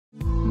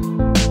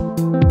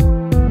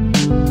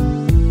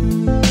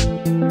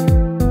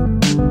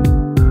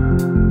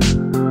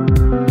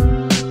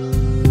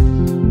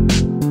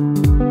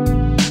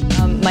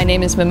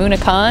name is Memuna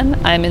Khan.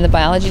 I'm in the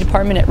biology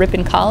department at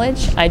Ripon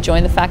College. I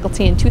joined the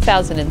faculty in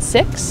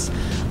 2006.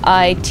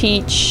 I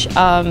teach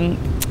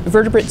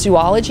vertebrate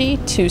zoology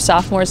to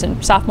sophomore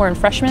and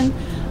freshmen.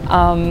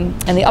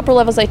 And the upper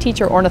levels I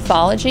teach are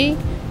ornithology,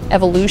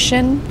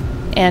 evolution,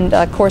 and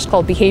a course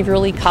called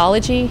behavioral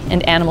ecology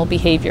and animal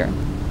behavior.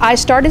 I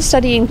started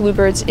studying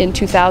bluebirds in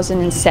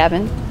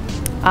 2007.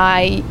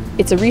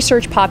 It's a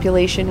research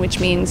population,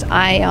 which means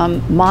I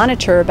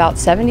monitor about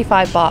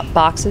 75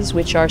 boxes,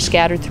 which are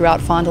scattered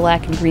throughout Fond du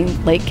Lac and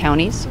Green Lake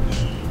counties.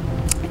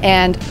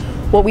 And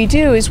what we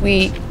do is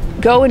we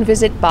go and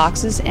visit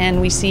boxes and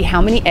we see how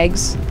many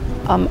eggs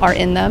are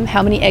in them,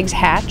 how many eggs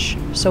hatch,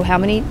 so how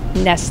many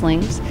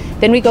nestlings.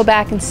 Then we go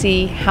back and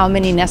see how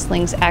many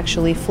nestlings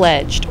actually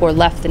fledged or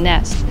left the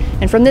nest.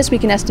 And from this we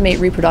can estimate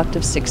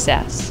reproductive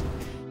success.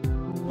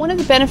 One of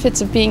the benefits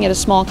of being at a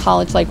small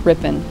college like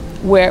Ripon,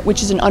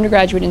 which is an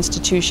undergraduate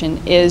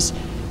institution, is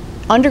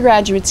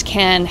undergraduates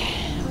can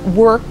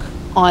work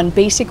on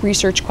basic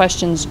research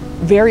questions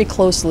very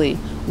closely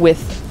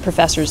with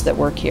professors that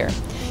work here.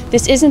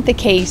 This isn't the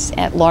case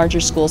at larger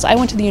schools. I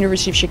went to the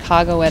University of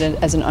Chicago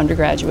as an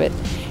undergraduate,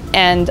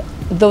 and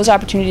those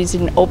opportunities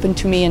didn't open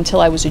to me until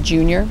I was a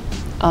junior,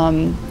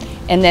 and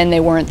then they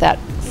weren't that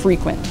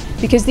frequent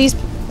because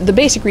the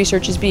basic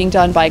research is being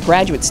done by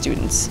graduate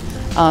students,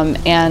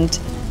 and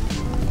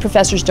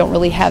professors don't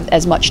really have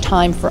as much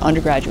time for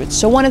undergraduates.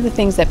 So one of the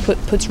things that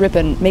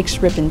makes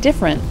Ripon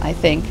different, I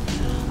think,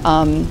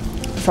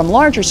 from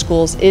larger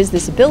schools is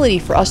this ability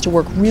for us to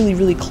work really,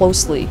 really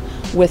closely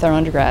with our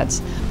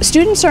undergrads.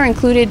 Students are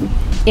included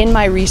in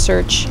my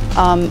research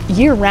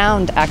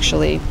year-round,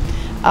 actually.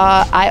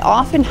 I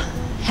often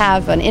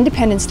have an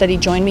independent study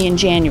join me in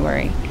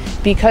January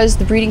because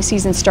the breeding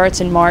season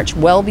starts in March,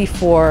 well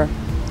before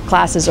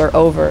classes are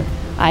over.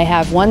 I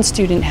have one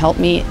student help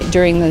me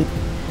during the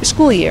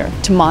school year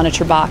to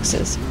monitor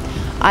boxes.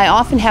 I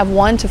often have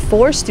 1 to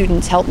 4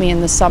 students help me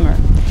in the summer,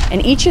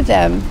 and each of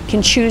them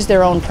can choose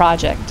their own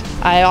project.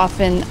 I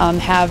often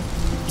have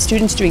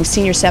students doing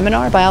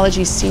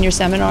biology senior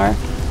seminar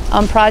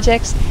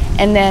projects,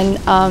 and then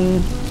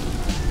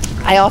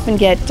I often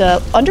get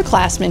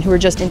underclassmen who are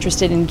just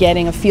interested in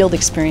getting a field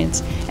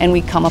experience, and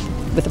we come up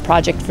with a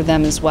project for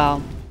them as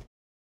well.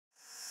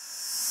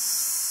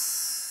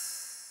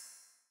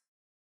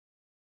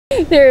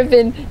 There have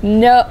been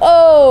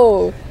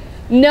no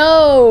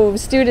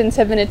students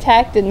have been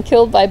attacked and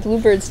killed by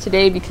bluebirds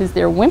today because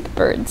they're wimp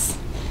birds,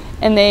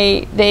 and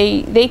they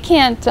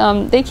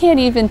can't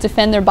even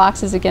defend their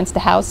boxes against a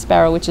house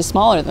sparrow, which is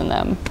smaller than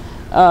them.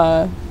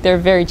 They're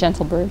very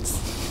gentle birds,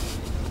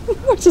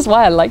 which is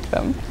why I like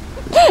them.